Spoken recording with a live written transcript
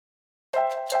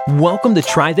Welcome to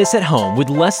Try This at Home with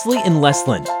Leslie and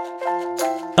Leslin,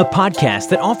 a podcast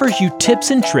that offers you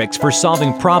tips and tricks for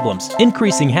solving problems,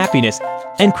 increasing happiness,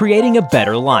 and creating a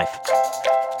better life.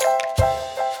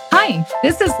 Hi,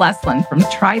 this is Leslin from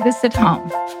Try This at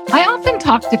Home. I often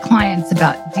talk to clients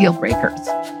about deal breakers.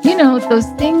 You know, those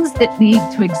things that need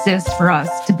to exist for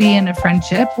us to be in a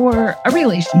friendship or a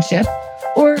relationship,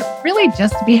 or really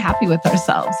just to be happy with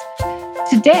ourselves.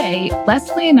 Today,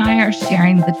 Leslie and I are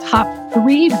sharing the top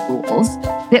 3 rules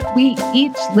that we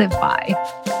each live by,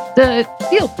 the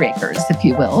deal breakers, if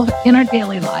you will, in our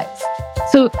daily lives.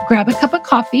 So grab a cup of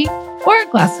coffee or a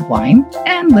glass of wine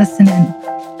and listen in.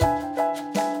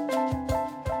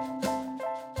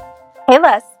 Hey,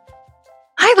 Les.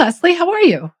 Hi, Leslie. How are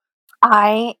you?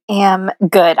 I am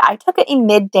good. I took a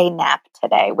midday nap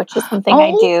today, which is something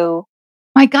I do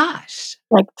My gosh.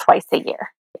 like twice a year.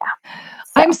 Yeah.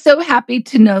 So, I'm so happy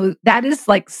to know that is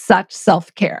like such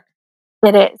self-care.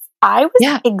 it is. I was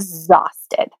Yeah.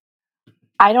 exhausted.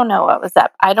 I don't know what was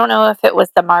up. I don't know if it was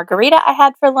the margarita I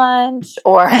had for lunch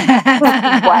or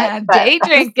what, but Day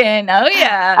drinking. Oh,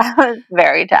 yeah. I was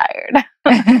very tired.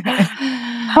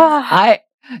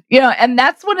 And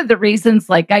that's one of the reasons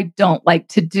like I don't like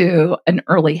to do an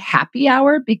early happy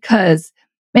hour because,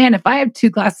 man, if I have 2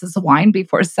 glasses of wine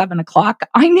before 7:00,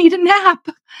 I need a nap.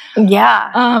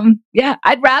 Yeah.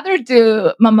 I'd rather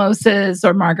do mimosas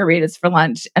or margaritas for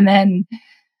lunch, and then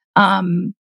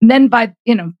by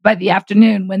the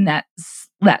afternoon when that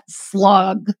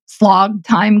slog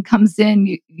time comes in,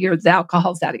 the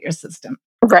alcohol's out of your system.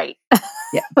 Right.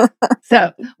 Yeah.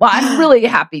 So, well, I'm really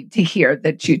happy to hear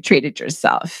that you treated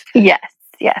yourself. Yes,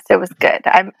 it was good.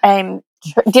 I'm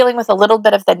dealing with a little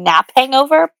bit of the nap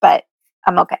hangover, but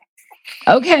I'm okay.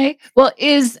 Okay. Well,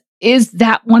 is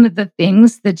that one of the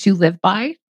things that you live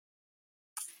by?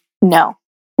 No.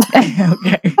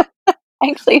 Okay.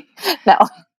 Actually, no.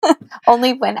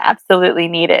 Only when absolutely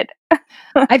needed.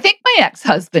 I think my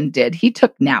ex-husband did. He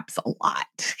took naps a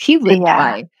lot. He lived Yeah.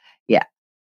 by, yeah.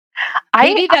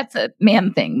 Maybe that's a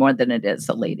man thing more than it is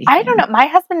a lady I thing. don't know. My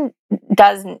husband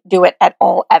doesn't do it at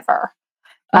all, ever.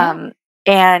 Oh.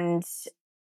 And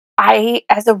I,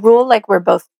 as a rule, like we're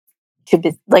both too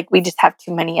busy. Like we just have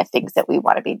too many of things that we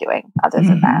want to be doing other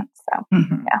than that. So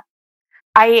Mhm. yeah.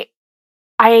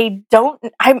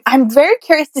 I'm very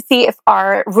curious to see if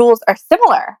our rules are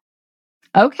similar.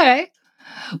 Okay.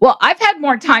 Well, I've had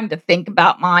more time to think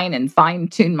about mine and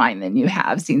fine-tune mine than you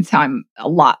have since I'm a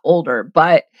lot older.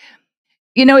 But,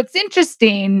 it's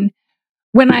interesting.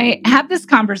 When I have this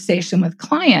conversation with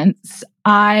clients,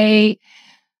 I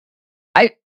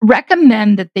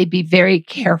recommend that they be very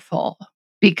careful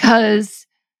because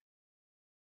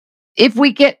if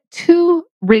we get too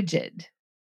rigid,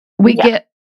 we Yeah. get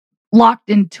locked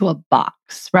into a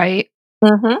box, right?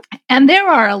 Mm-hmm. And there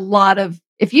are a lot of,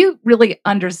 if you really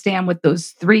understand what those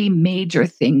 3 major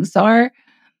things are,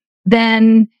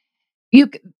 then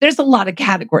there's a lot of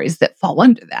categories that fall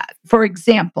under that. For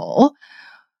example,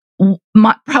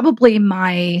 probably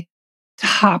my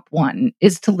top one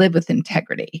is to live with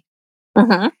integrity.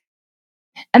 Mm-hmm.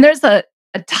 And there's a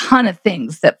ton of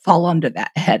things that fall under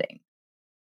that heading,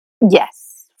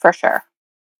 Yes, for sure.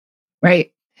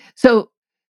 right? So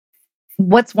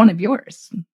what's one of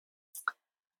yours?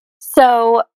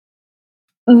 So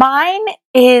mine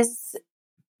is,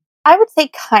 I would say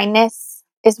kindness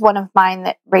is one of mine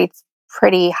that rates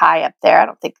pretty high up there. I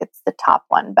don't think it's the top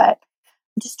one, but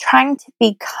I'm just trying to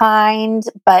be kind.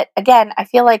 But again, I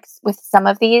feel like with some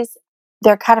of these,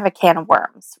 they're kind of a can of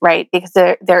worms, right? Because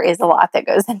there is a lot that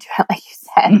goes into it, like you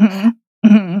said. Mhm.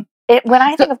 Mhm. When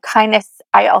I think of kindness,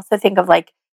 I also think of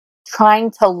like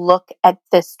trying to look at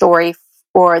the story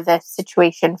or the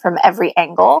situation from every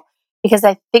angle, because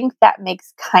I think that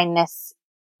makes kindness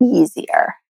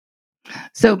easier.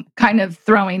 So kind of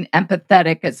throwing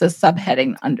empathetic as a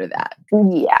subheading under that.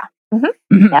 Yeah. Mm-hmm.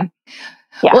 Mhm. Yeah.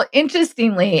 Yeah. Well,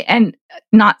 interestingly and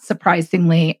not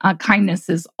surprisingly, kindness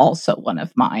is also one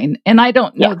of mine. And I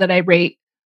don't know Yeah. that I rate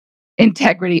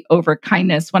integrity over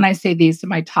kindness. When I say these are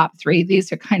my top 3,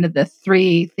 these are kind of the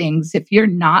 3 things. If you're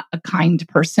not a kind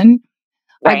person,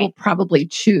 I will Right. probably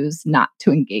choose not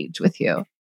to engage with you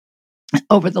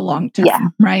over the long term, Yeah.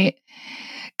 right?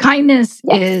 Kindness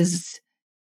Yes.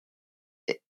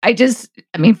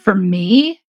 is, for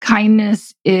me,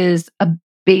 kindness is a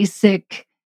basic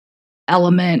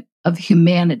element of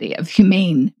humanity, of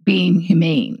being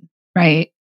humane,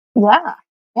 right? Yeah.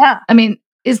 Yeah. I mean,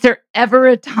 is there ever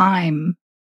a time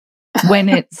when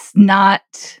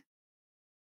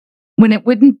when it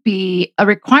wouldn't be a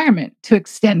requirement to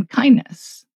extend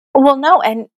kindness? Well, no.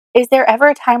 And is there ever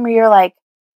a time where you're like,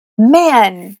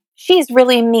 man, she's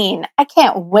really mean. I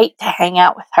can't wait to hang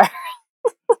out with her.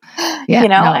 Yeah, You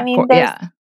know, no, I of mean, course, yeah.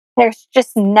 there's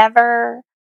just never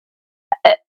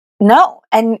no.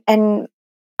 And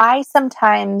I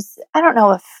sometimes, I don't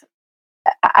know if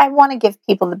I want to give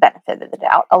people the benefit of the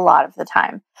doubt a lot of the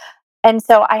time. And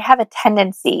so I have a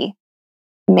tendency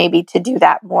maybe to do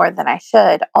that more than I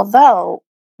should. Although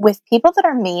with people that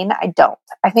are mean, I don't.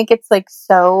 I think it's like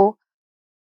so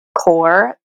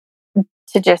core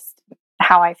to just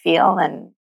how I feel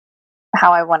and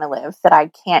how I want to live that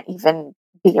I can't even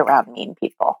be around mean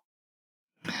people.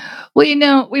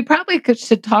 Well, we probably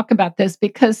should talk about this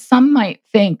because some might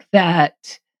think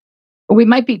that we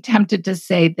might be tempted to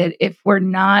say that if we're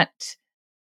not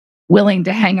willing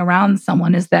to hang around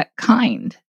someone, is that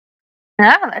kind,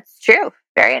 No, that's true.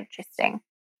 Very interesting.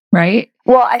 right?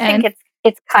 Well, I think And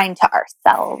it's kind to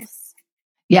ourselves.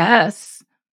 yes,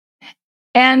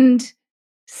 and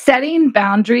setting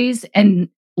boundaries and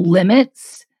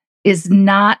limits is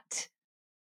not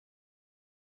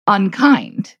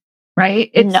unkind,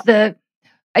 right? No.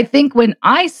 I think when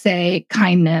I say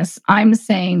kindness, I'm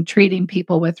saying treating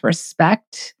people with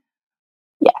respect,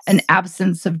 an Yes.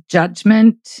 absence of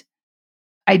judgment.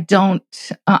 I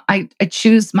don't, I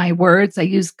choose my words. I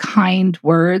use kind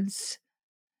words.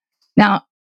 Now,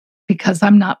 because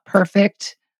I'm not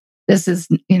perfect, this is,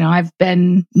 I've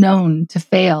been known to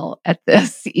fail at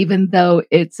this, even though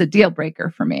it's a deal breaker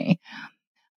for me.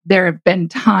 There have been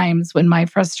times when my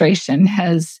frustration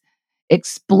has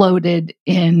exploded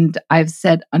and I've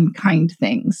said unkind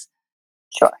things.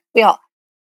 Sure. We all.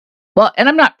 Well, and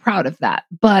I'm not proud of that,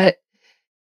 but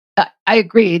I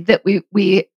agree that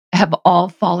we have all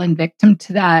fallen victim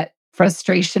to that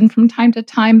frustration from time to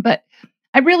time. But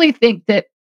I really think that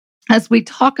as we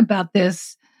talk about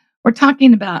this, we're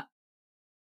talking about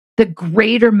the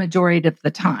greater majority of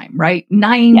the time, right?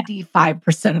 Yeah.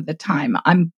 95% of the time,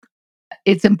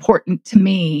 it's important to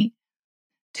me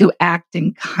to act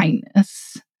in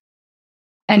kindness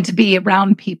and to be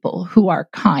around people who are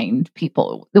kind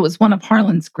people. It was one of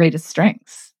Harlan's greatest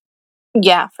strengths.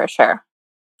 Yeah, for sure.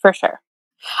 For sure.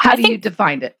 How I do you think,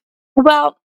 define it?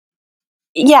 well,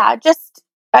 yeah, just,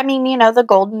 I mean, the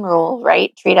golden rule,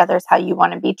 right? Treat others how you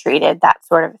want to be treated, that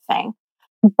sort of thing.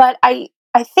 But I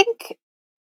think,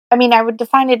 I mean, I would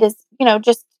define it as,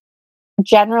 just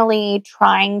generally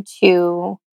trying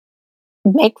to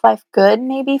make life good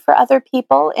maybe for other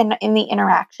people in the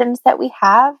interactions that we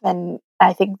have. And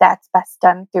I think that's best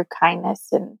done through kindness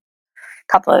and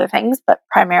a couple other things, but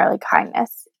primarily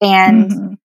kindness. And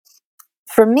Mhm.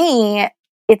 for me,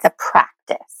 it's a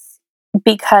practice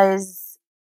because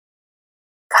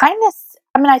kindness,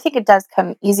 I mean, I think it does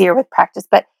come easier with practice,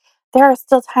 but there are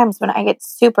still times when I get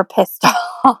super pissed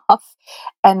off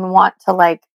and want to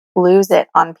like lose it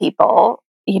on people,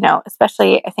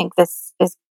 especially I think this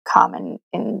is common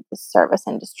in the service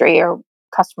industry or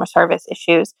customer service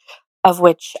issues, of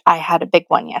which I had a big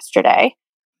one yesterday.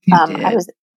 You I did. was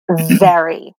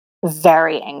very,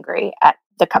 very angry at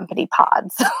the company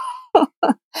pods.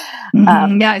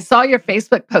 Yeah, I saw your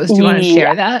Facebook post. You want to Yeah,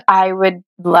 share that? I would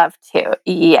love to.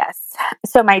 Yes.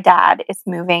 So my dad is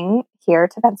moving here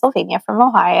to Pennsylvania from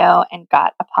Ohio and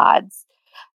got a pods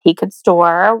he could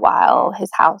store while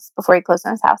before he closed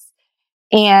on his house.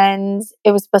 And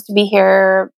it was supposed to be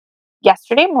here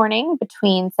yesterday morning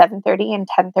between 7:30 and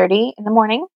 10:30 in the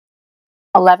morning.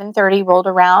 11:30 rolled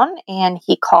around and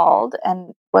he called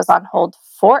and was on hold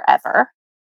forever.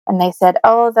 And they said,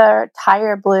 "Oh, the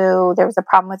tire blew. There was a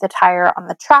problem with the tire on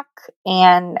the truck.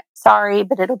 And sorry,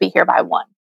 but it'll be here by 1."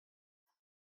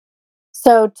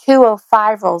 So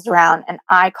 2:05 rolls around and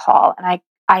I call. And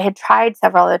I had tried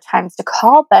several other times to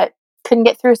call, but couldn't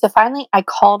get through. So finally, I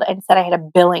called and said I had a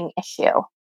billing issue.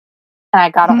 And I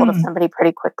got a hold of Hmm. somebody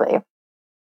pretty quickly.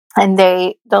 And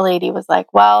the lady was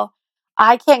like, "Well,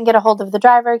 I can't get a hold of the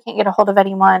driver. I can't get a hold of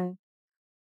anyone.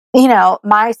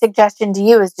 My suggestion to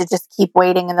you is to just keep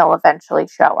waiting and they'll eventually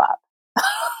show up."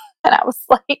 And I was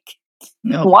like,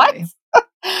 Oh "What?" boy.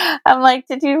 I'm like,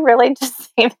 "Did you really just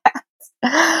say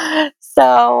that?"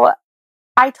 So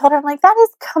I told her, I'm like, "That is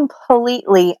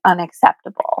completely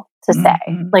unacceptable to say.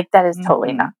 Hmm. Like, that is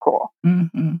totally Hmm. not cool."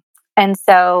 Hmm. And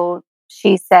so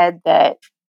she said that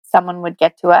someone would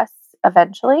get to us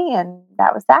eventually. And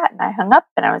that was that. And I hung up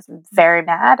and I was very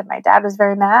mad. And my dad was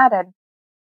very mad. And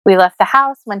we left the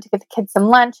house, went to get the kids some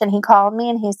lunch. And he called me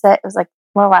and he said, it was like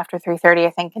a little after 3:30,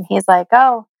 I think. And he's like,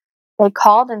 "Oh, they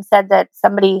called and said that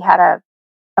somebody had a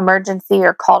emergency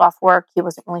or called off work. He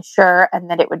wasn't really sure and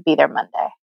that it would be there Monday."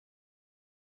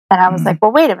 And I was like,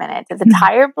 "Well, wait a minute. Did the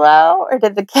tire blow or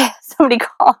did somebody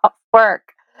call off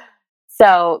work?"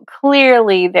 So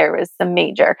clearly there was some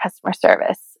major customer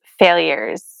service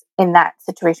failures in that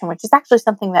situation, which is actually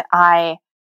something that I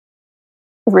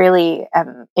really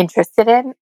am interested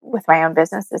in with my own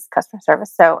business, is customer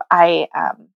service. So I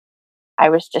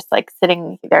was just like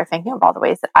sitting there thinking of all the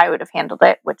ways that I would have handled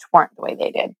it, which weren't the way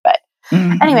they did. But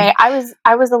anyway, I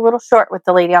was a little short with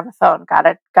the lady on the phone.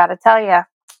 Gotta tell you,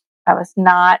 I was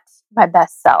not my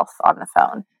best self on the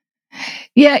phone.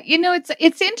 Yeah,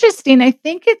 it's interesting. I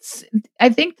think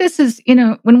this is,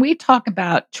 when we talk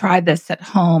about try this at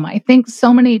home, I think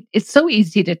it's so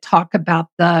easy to talk about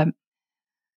the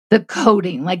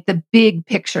coding, like the big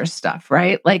picture stuff,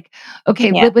 right? Like,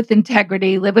 okay, Yeah. live with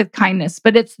integrity, live with kindness,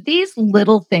 but it's these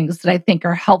little things that I think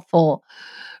are helpful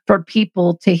for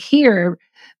people to hear,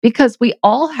 because we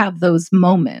all have those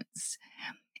moments.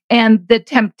 And the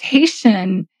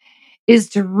temptation is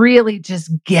to really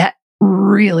just get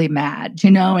really mad,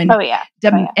 and Oh yeah.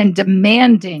 Oh yeah. and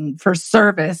demanding for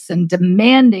service and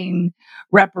demanding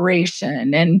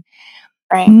reparation. And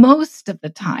Right. most of the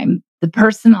time, the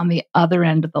person on the other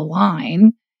end of the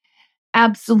line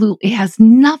absolutely has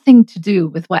nothing to do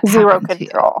with what Zero happened to you.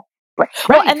 control. Right.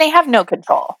 Well, Right. and they have no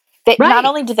control. Not Right.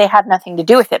 only do they have nothing to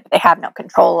do with it, but they have no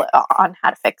control on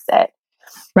how to fix it.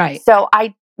 Right. So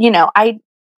I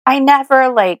never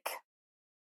like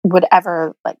would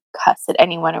ever like cuss at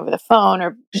anyone over the phone,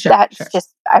 or Sure. that's Sure.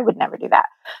 just, I would never do that.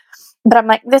 But I'm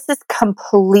like, this is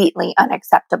completely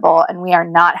unacceptable and we are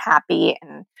not happy.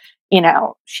 And,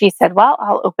 she said, well,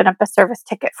 I'll open up a service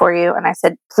ticket for you. And I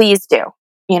said, please do.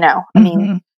 I mean,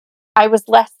 Hmm. I was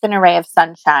less than a ray of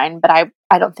sunshine, but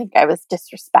I don't think I was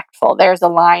disrespectful. There's a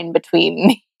line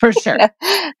between For sure.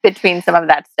 between some of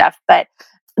that stuff. But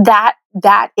that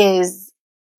is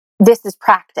this is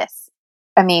practice.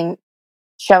 I mean,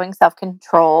 showing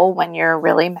self-control when you're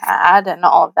really mad and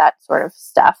all of that sort of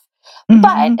stuff.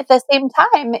 But Hmm. at the same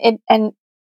time, and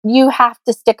you have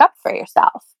to stick up for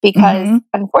yourself, because Hmm.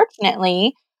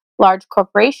 unfortunately, large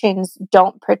corporations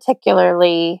don't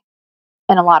particularly,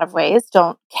 in a lot of ways,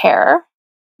 don't care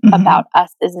Hmm. about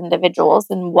us as individuals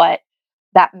and what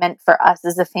that meant for us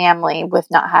as a family with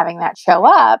not having that show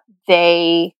up.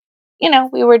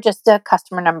 We were just a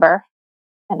customer number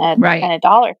and Right. a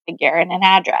dollar figure and an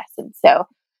address. And so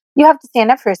you have to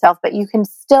stand up for yourself, but you can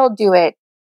still do it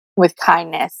with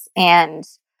kindness. And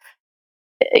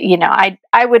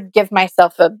I would give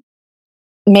myself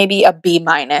maybe a B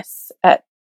minus at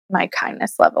my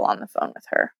kindness level on the phone with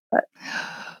her. But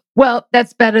Well,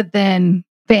 that's better than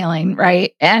failing,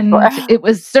 right? sure. And it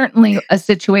was certainly a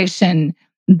situation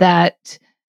that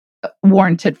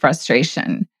warranted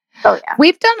frustration. Oh yeah.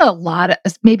 We've done a lot of,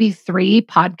 maybe 3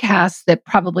 podcasts that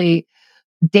probably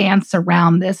dance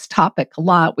around this topic a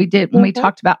lot. We did when we Hmm.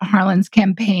 talked about Harlan's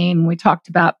campaign, we talked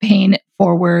about paying it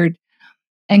forward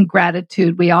and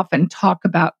gratitude. We often talk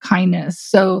about kindness.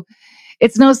 So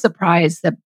it's no surprise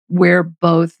that we're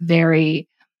both very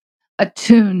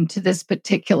attuned to this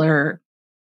particular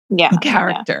Yeah.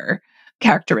 Yeah.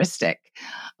 characteristic.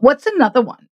 What's another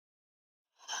one?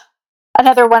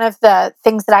 Another one of the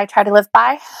things that I try to live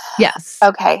by. Yes.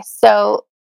 Okay, so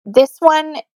this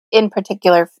one in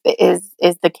particular is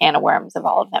the can of worms of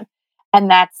all of them,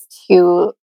 and that's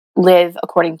to live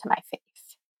according to my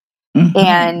faith. Mhm.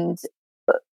 And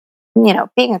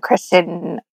being a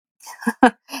Christian,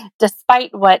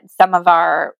 despite what some of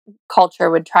our culture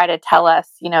would try to tell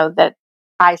us, that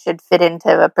I should fit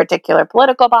into a particular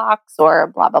political box or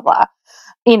blah blah blah.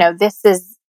 This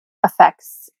is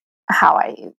affects how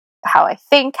I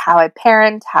think, how I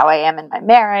parent, how I am in my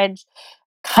marriage.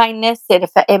 Kindness,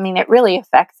 it really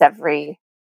affects every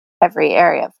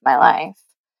area of my life.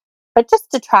 But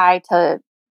just to try to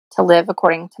live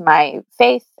according to my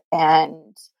faith,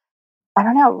 and I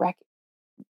don't know,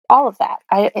 all of that.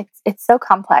 It's so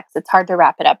complex. It's hard to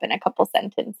wrap it up in a couple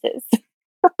sentences.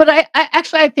 But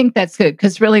I think that's good,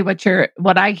 because really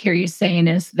what I hear you saying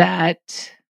is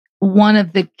that one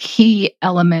of the key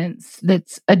elements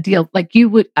that's a deal, like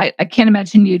I can't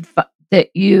imagine that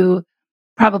you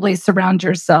probably surround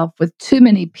yourself with too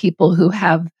many people who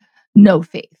have no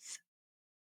faith.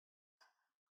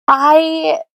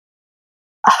 I,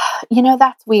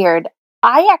 that's weird.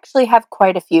 I actually have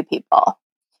quite a few people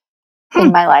in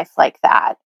Hmm. my life like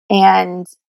that. And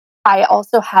I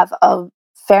also have a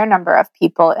fair number of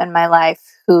people in my life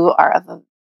who are of a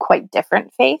quite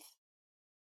different faith.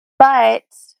 But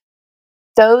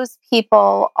those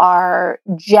people are,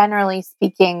 generally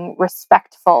speaking,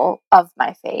 respectful of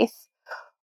my faith.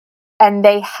 And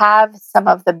they have some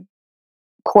of the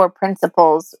core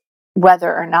principles,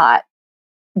 whether or not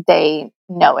they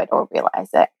know it or realize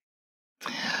it.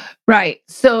 Right.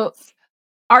 So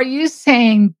are you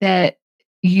saying that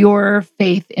your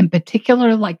faith in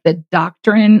particular, like the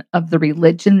doctrine of the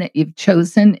religion that you've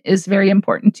chosen, is very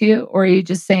important to you? Or are you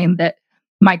just saying that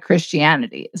my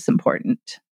Christianity is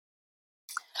important?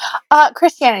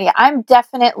 Christianity, I'm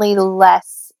definitely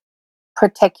less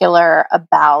particular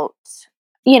about,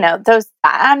 those.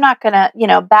 I'm not gonna,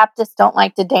 Baptists don't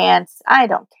like to dance. I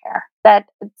don't care.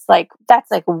 That's like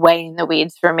way in the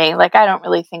weeds for me. Like, I don't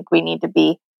really think we need to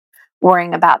be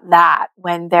worrying about that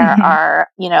when there Mhm. are,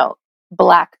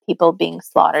 Black people being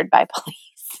slaughtered by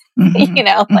police.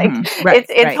 Mhm. Like, Mhm. Right,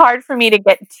 it's right. hard for me to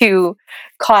get too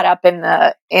caught up in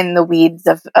the weeds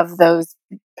of those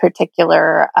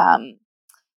particular,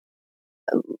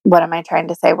 what am I trying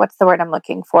to say? What's the word I'm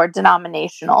looking for?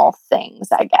 Denominational things,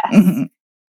 I guess. Mhm.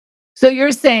 So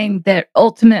you're saying that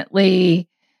ultimately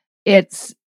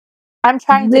it's I'm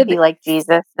trying to live be like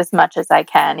Jesus as much as I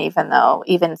can,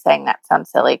 even saying that sounds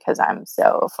silly because I'm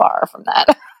so far from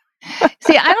that.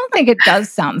 See, I don't think it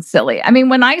does sound silly. I mean,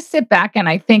 when I sit back and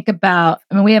I think about,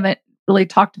 I mean, we haven't really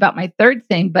talked about my third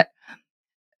thing, but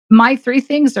my three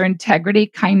things are integrity,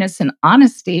 kindness, and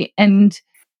honesty. And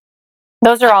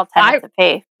Those are all I, tenets of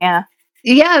faith. Yeah,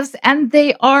 yes, and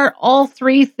they are all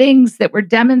three things that were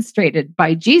demonstrated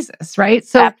by Jesus, right?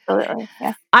 So absolutely.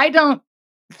 Yeah. I don't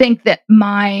think that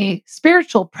my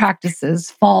spiritual practices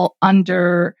fall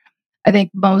under, I think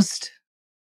most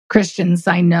Christians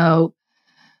I know,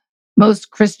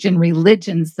 most Christian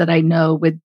religions that I know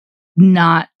would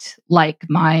not like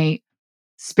my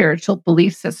spiritual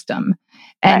belief system.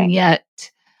 And Right.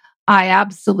 yet I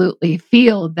absolutely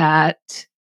feel that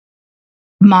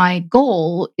my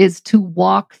goal is to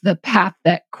walk the path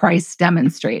that Christ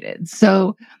demonstrated.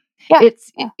 So Yeah.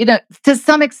 it's, Yeah. to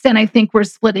some extent, I think we're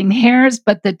splitting hairs,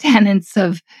 but the tenets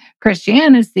of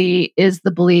Christianity is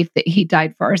the belief that he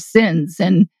died for our sins.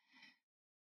 And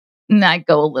I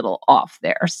go a little off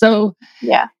there. So,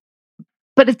 Yeah.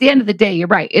 but at the end of the day, you're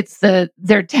right. It's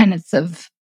their tenets of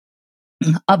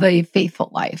a faithful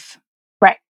life.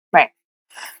 Right. Right.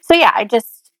 So yeah,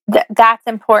 that's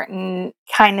important.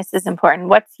 Kindness is important.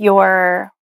 What's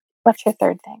your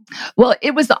third thing? Well,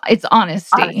 it's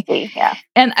honesty. Honesty. Yeah.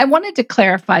 And I wanted to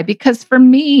clarify because for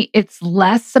me, it's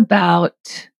less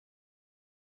about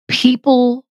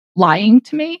people lying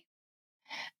to me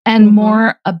and Mm-hmm.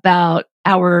 more about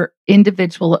our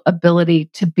individual ability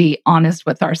to be honest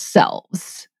with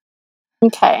ourselves.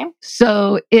 Okay.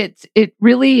 So it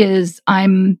really is I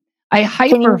Can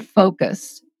hyper you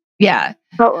focus. Yeah.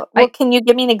 well, I can you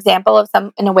give me an example of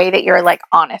some in a way that you're like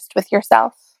honest with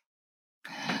yourself?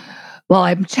 well,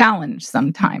 I'm challenged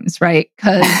sometimes, right?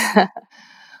 Cuz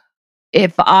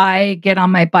if I get on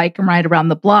my bike and ride around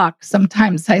the block,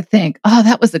 sometimes I think, "Oh,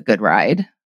 that was a good ride."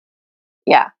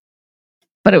 Yeah.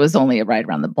 But it was only a ride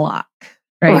around the block,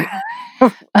 right?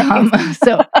 Right.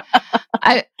 So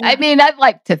I mean, I'd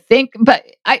like to think, but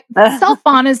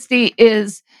self-honesty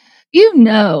is,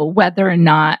 whether or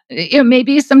not,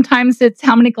 maybe sometimes it's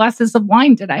how many glasses of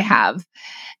wine did I have?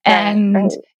 Right. And,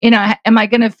 Right. am I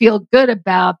going to feel good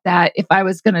about that if I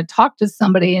was going to talk to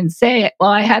somebody and say, well,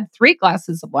 I had 3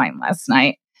 glasses of wine last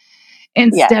night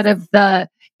Yes. instead of the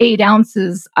 8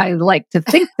 ounces I like to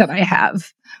think that I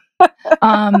have.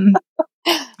 Um,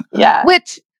 Yeah.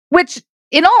 which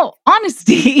in all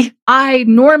honesty, I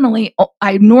normally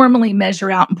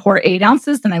measure out and pour 8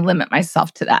 ounces and I limit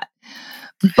myself to that.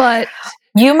 But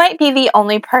You might be the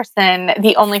only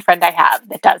friend I have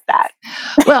that does that.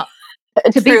 well,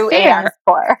 A to be true 8 ounce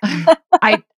fair, pour.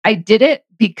 I did it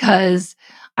because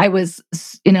I was,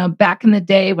 back in the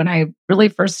day when I really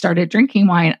first started drinking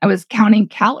wine, I was counting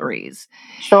calories.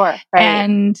 Sure. Right.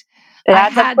 And It I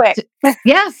adds up had quick. to,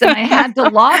 yes, and I had to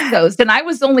log those. And I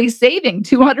was only saving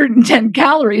 210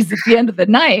 calories at the end of the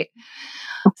night.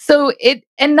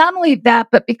 And not only that,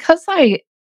 but because I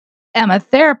am a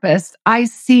therapist, I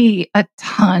see a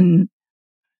ton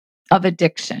of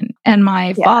addiction. And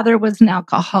my Yeah. father was an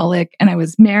alcoholic, and I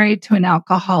was married to an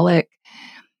alcoholic,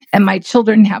 and my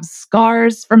children have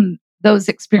scars from those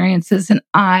experiences. And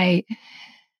I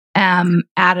am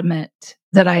adamant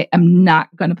that I am not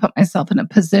going to put myself in a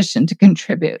position to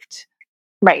contribute.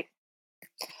 Right.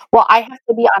 Well, I have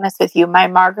to be honest with you. My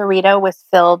margarita was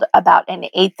filled about an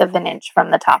eighth of an inch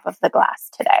from the top of the glass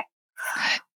today.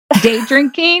 Day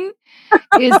drinking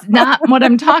is not what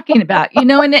I'm talking about,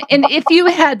 and if you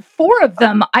had 4 of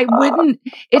them, I wouldn't,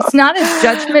 it's not a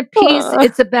judgment piece.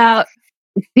 It's about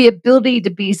the ability to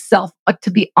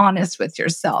be honest with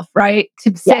yourself, right?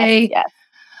 Yes. Yes.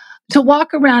 To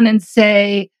walk around and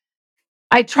say,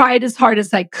 I tried as hard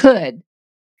as I could,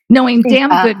 knowing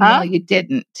damn Uh good and well huh. you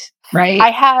didn't, right?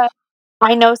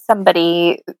 I know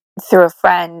somebody through a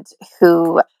friend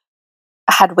who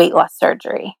had weight loss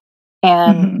surgery.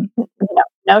 And, Mhm.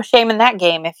 no shame in that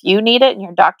game. If you need it and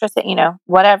your doctor said,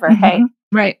 whatever, hey. Mhm.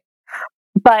 Right.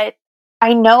 But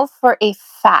I know for a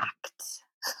fact,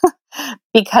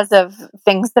 because of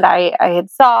things that I had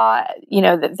saw,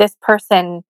 that this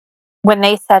person, when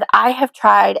they said, I have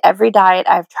tried every diet,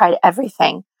 I've tried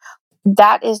everything,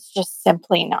 that is just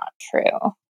simply not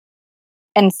true.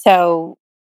 And so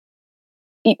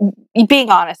being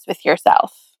honest with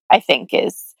yourself, I think,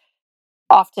 is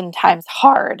oftentimes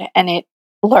hard, and it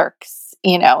lurks,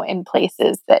 in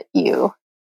places that you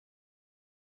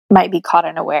might be caught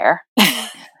unaware.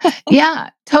 Yeah,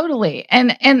 totally.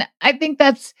 And I think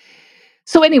that's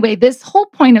so anyway, this whole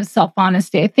point of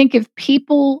self-honesty, I think if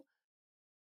people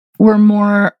were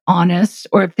more honest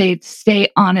or if they'd stay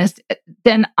honest,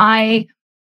 then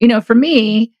for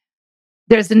me,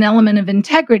 there's an element of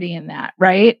integrity in that,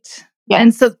 right?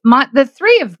 And Yes. so the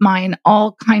three of mine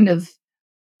all kind of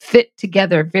fit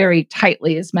together very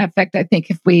tightly. As a matter of fact, I think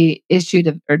if we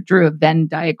or drew a Venn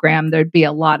diagram, there'd be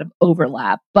a lot of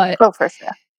overlap. But Oh, for sure.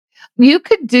 you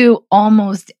could do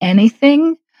almost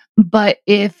anything, but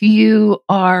if you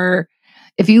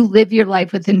live your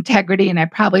life with integrity, and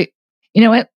you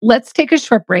know what? Let's take a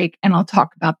short break and I'll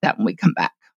talk about that when we come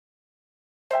back.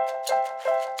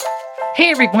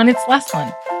 Hey everyone, it's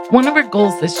Leslyn. One of our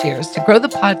goals this year is to grow the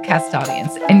podcast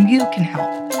audience, and you can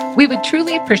help. We would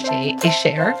truly appreciate a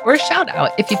share or a shout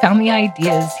out if you found the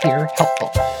ideas here helpful.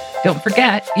 Don't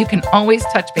forget, you can always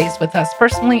touch base with us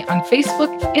personally on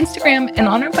Facebook, Instagram, and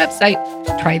on our website,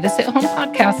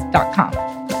 trythisiathomepodcast.com.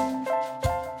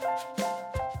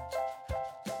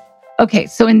 Okay,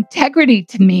 so integrity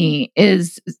to me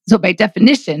so by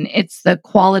definition, it's the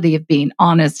quality of being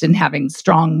honest and having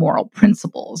strong moral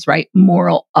principles, right?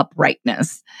 Moral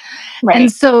uprightness. Right.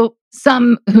 And so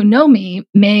some who know me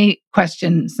may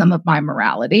question some of my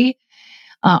morality.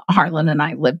 Harlan and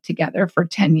I lived together for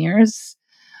 10 years.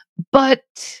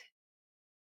 But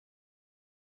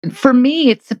for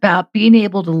me, it's about being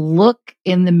able to look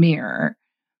in the mirror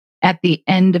at the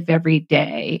end of every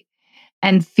day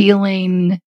and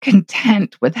feeling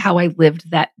content with how I lived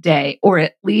that day, or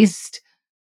at least,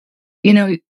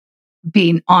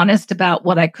 being honest about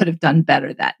what I could have done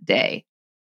better that day.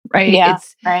 Right. Yeah.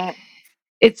 Right.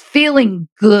 It's feeling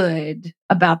good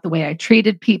about the way I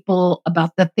treated people,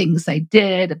 about the things I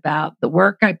did, about the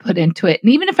work I put into it.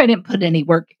 And even if I didn't put any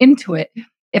work into it,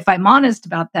 if I'm honest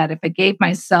about that, if I gave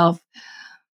myself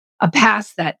a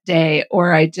pass that day,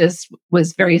 or I just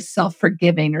was very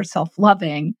self-forgiving or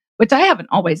self-loving, which I haven't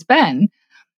always been,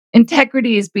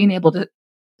 integrity is being able to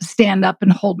stand up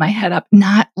and hold my head up,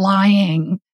 not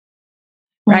lying,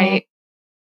 right?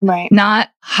 Right. Not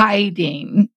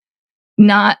hiding,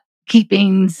 not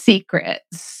keeping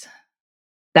secrets.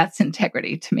 That's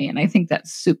integrity to me. And I think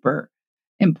that's super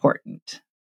important.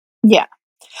 Yeah.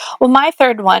 Well, my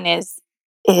third one is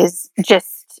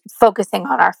just focusing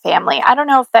on our family. I don't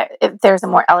know if there's a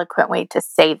more eloquent way to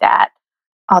say that.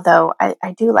 Although I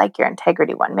do like your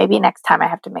integrity one. Maybe next time I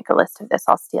have to make a list of this,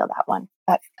 I'll steal that one.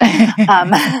 But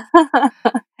um,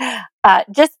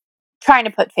 just trying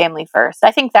to put family first.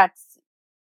 I think that's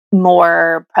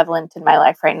more prevalent in my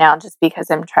life right now, just because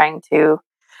I'm trying to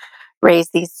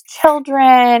raise these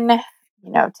children,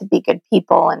 to be good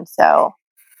people. And so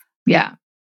Yeah,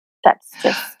 that's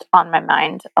just on my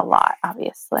mind a lot,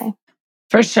 obviously.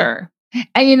 for sure.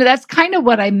 And, that's kind of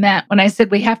what I meant when I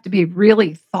said we have to be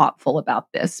really thoughtful about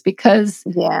this, because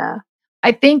Yeah.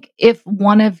 I think if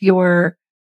one of your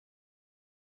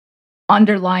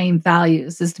underlying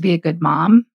values is to be a good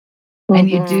mom, and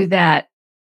you do that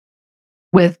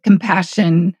with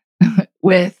compassion,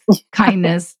 with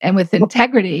kindness, and with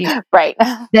integrity, Right.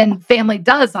 then family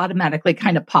does automatically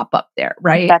kind of pop up there,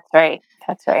 right? That's right.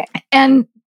 That's right. And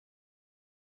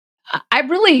I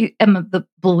really am of the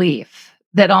belief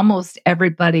that almost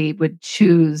everybody would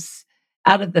choose,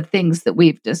 out of the things that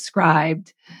we've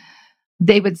described,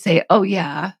 they would say, oh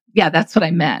yeah, that's what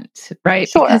I meant, right?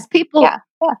 Sure. Because people Yeah.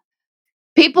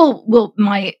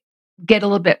 might get a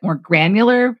little bit more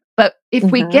granular, but if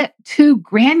we Mhm. get too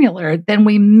granular, then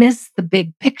we miss the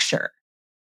big picture,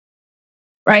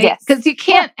 right? Yes. Because you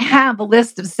can't have a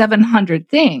list of 700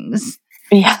 things.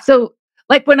 Yeah. So,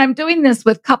 like when I'm doing this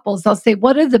with couples, I'll say,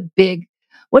 what are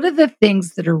the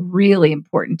things that are really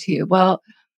important to you? Well,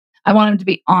 I want him to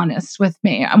be honest with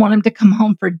me. I want him to come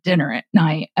home for dinner at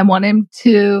night. I want him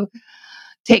to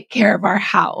take care of our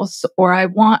house, or I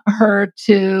want her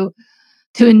to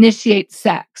initiate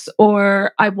sex,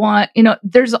 or I want,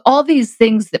 there's all these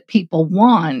things that people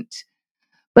want,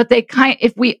 but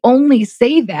if we only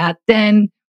say that, then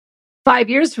 5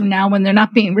 years from now, when they're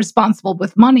not being responsible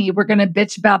with money, we're going to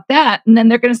bitch about that. And then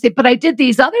they're going to say, but I did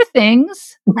these other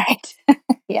things. Right.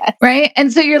 Yes. Right.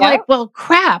 And so you're like, well,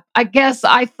 crap, I guess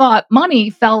I thought money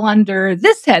fell under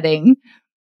this heading,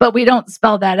 but we don't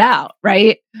spell that out.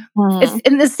 Right. It's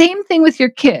and the same thing with your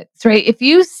kids, right? If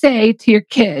you say to your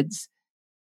kids,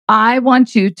 I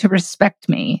want you to respect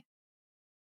me,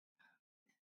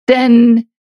 then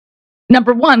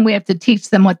number one, we have to teach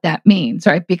them what that means,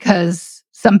 right? Because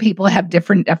some people have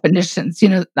different definitions.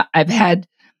 I've had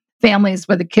families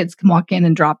where the kids can walk in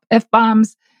and drop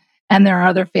F-bombs, and there are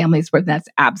other families where that's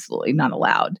absolutely not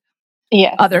allowed.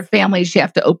 Yes. Other families, you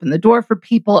have to open the door for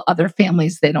people. Other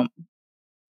families, they don't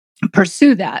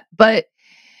pursue that. But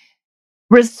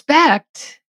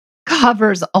respect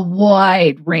covers a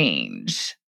wide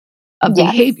range of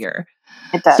behavior.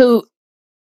 It does. So,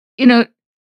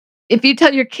 if you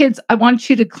tell your kids, I want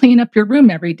you to clean up your room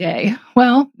every day,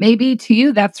 well, maybe to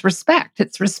you, that's respect.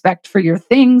 It's respect for your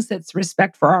things. It's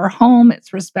respect for our home.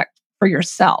 It's respect for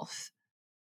yourself.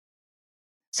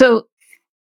 So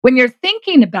when you're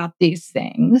thinking about these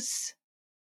things,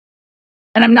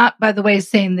 and I'm not, by the way,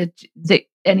 saying that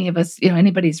any of us,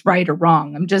 anybody's right or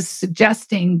wrong. I'm just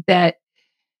suggesting that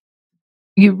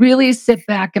you really sit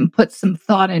back and put some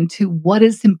thought into what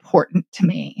is important to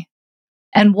me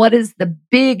and what is the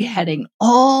big heading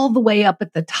all the way up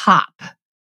at the top.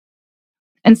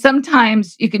 And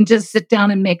sometimes you can just sit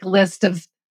down and make a list of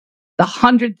the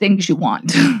 100 things you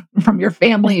want from your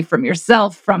family, from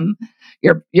yourself, from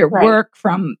your Right. work,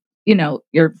 from,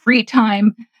 your free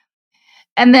time.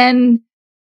 And then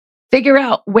figure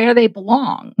out where they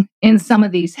belong in some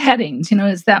of these headings.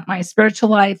 Is that my spiritual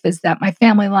life? Is that my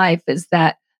family life? Does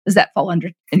that fall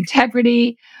under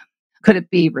integrity? Could it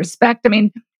be respect? I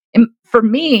mean, for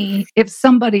me, if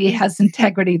somebody has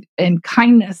integrity and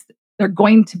kindness, they're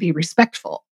going to be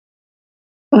respectful.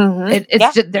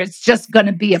 There's just going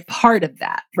to be a part of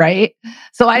that, right?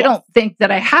 So I don't think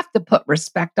that I have to put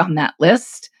respect on that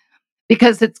list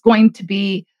because it's going to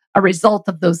be a result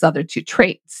of those other two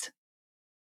traits.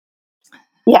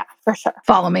 Yeah, for sure.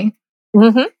 Follow me?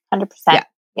 100%.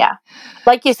 Yeah.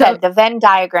 Like you said, the Venn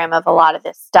diagram of a lot of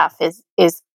this stuff is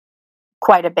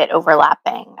quite a bit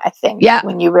overlapping, I think,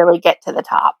 when you really get to the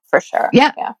top, for sure.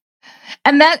 Yeah.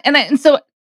 And so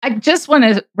I just want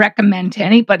to recommend to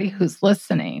anybody who's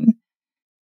listening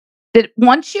that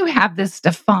once you have this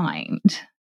defined,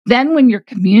 then when you're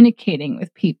communicating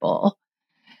with people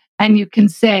and you can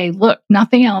say, look,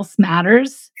 nothing else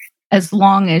matters as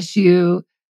long as you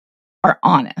are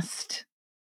honest.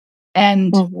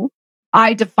 And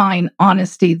I define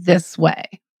honesty this way.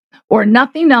 Or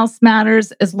nothing else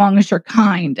matters as long as you're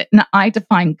kind. And I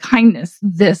define kindness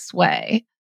this way.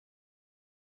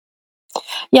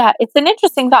 Yeah, it's an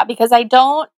interesting thought because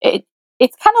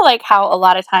it's kind of like how a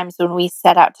lot of times when we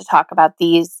set out to talk about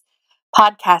these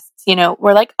podcasts,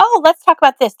 we're like, oh, let's talk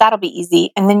about this. That'll be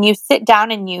easy. And then you sit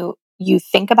down and you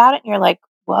think about it and you're like,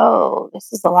 whoa,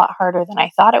 this is a lot harder than I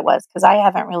thought it was because I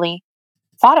haven't really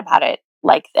thought about it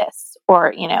like this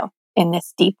or, in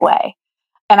this deep way.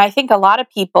 And I think a lot of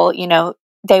people,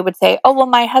 they would say, oh, well,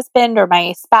 my husband or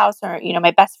my spouse or,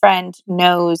 my best friend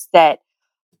knows that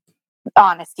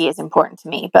honesty is important to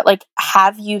me. But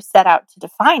have you set out to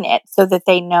define it so that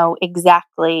they know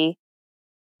exactly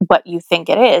what you think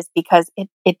it is? Because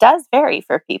it does vary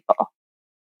for people.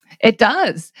 It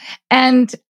does.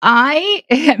 And I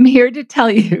am here to tell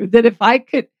you that if I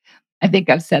could, I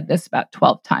think I've said this about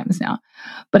 12 times now,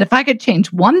 but if I could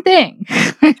change one thing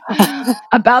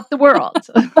about the world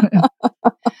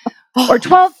or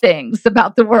 12 things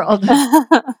about the world,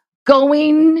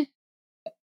 going,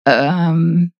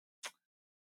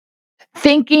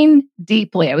 thinking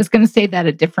deeply. I was going to say that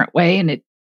a different way and it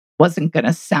wasn't going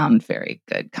to sound very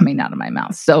good coming out of my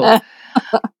mouth. So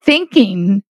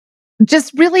thinking,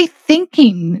 just really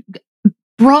thinking,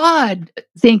 broad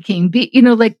thinking,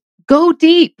 go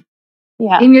deep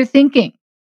in your thinking.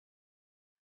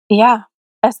 Yeah.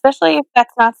 Especially if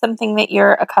that's not something that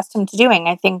you're accustomed to doing.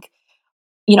 I think,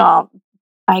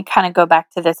 I kind of go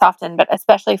back to this often, but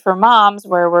especially for moms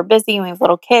where we're busy and we have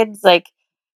little kids,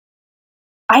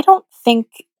 I don't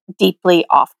think deeply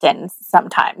often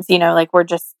sometimes, we're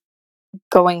just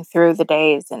going through the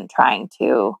days and trying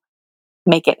to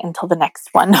make it until the next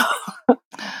one.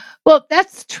 Well,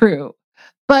 that's true.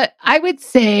 But I would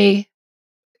say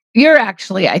you're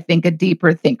actually, I think, a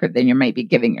deeper thinker than you're maybe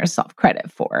giving yourself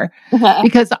credit for.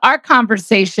 Because our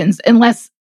conversations, unless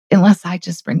I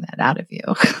just bring that out of you.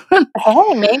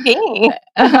 Hey, maybe.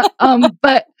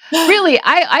 But really,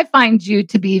 I find you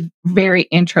to be very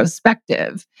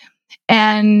introspective.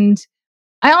 And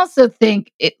I also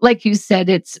think, like you said,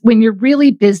 it's when you're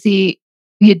really busy,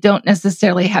 you don't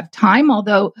necessarily have time.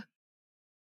 Although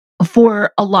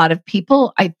for a lot of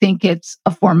people, I think it's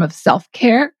a form of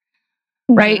self-care,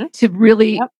 Mm-hmm. right? To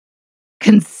really Yep.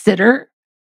 consider,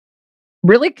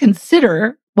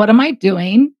 what am I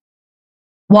doing?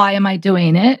 Why am I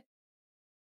doing it?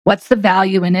 What's the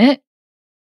value in it?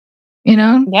 You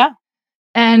know? Yeah.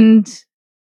 And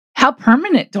how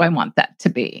permanent do I want that to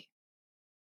be?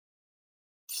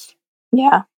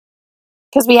 Yeah.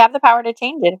 Because we have the power to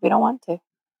change it if we don't want to.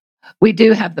 We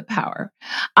do have the power.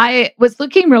 I was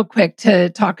looking real quick to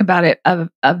talk about it, a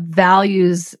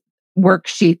values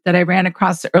worksheet that I ran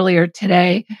across earlier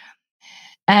today.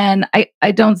 And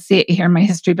I don't see it here in my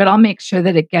history, but I'll make sure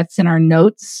that it gets in our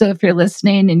notes. So if you're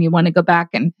listening and you want to go back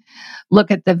and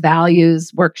look at the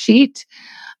values worksheet,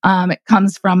 it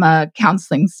comes from a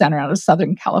counseling center out of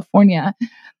Southern California.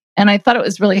 And I thought it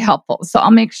was really helpful. So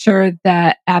I'll make sure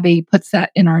that Abby puts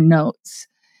that in our notes.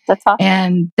 That's awesome.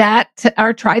 And that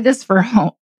our try this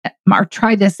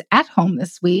at home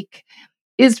this week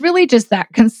is really just that.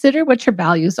 Consider what your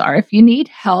values are. If you need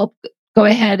help, go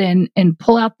ahead and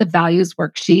pull out the values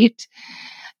worksheet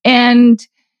and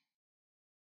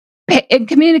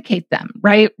communicate them,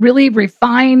 right? Really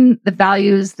refine the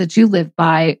values that you live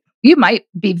by. You might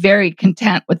be very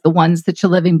content with the ones that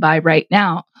you're living by right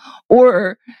now,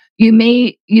 or you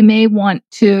may want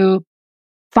to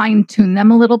fine tune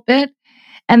them a little bit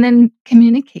and then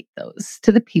communicate those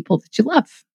to the people that you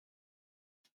love.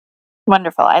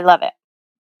 Wonderful. I love it.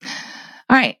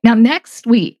 All right. Now, next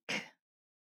week,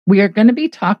 we are going to be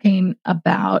talking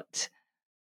about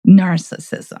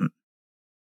narcissism.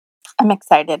 I'm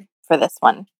excited for this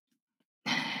one.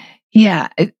 Yeah,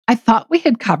 I thought we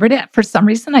had covered it. For some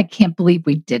reason, I can't believe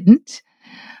we didn't.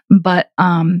 But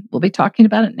we'll be talking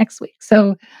about it next week.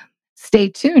 So stay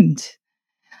tuned.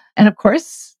 And of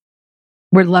course,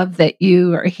 we're love that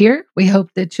you are here. We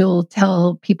hope that you'll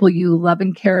tell people you love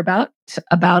and care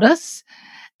about us.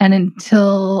 And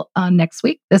until next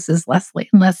week, this is Leslie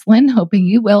and Leslyn, hoping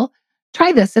you will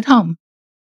try this at home.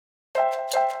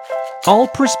 All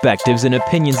perspectives and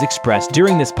opinions expressed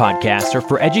during this podcast are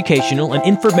for educational and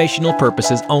informational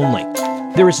purposes only.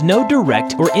 There is no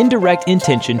direct or indirect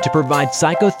intention to provide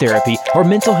psychotherapy or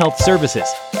mental health services.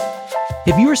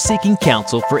 If you are seeking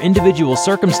counsel for individual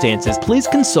circumstances, please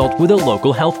consult with a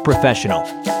local health professional.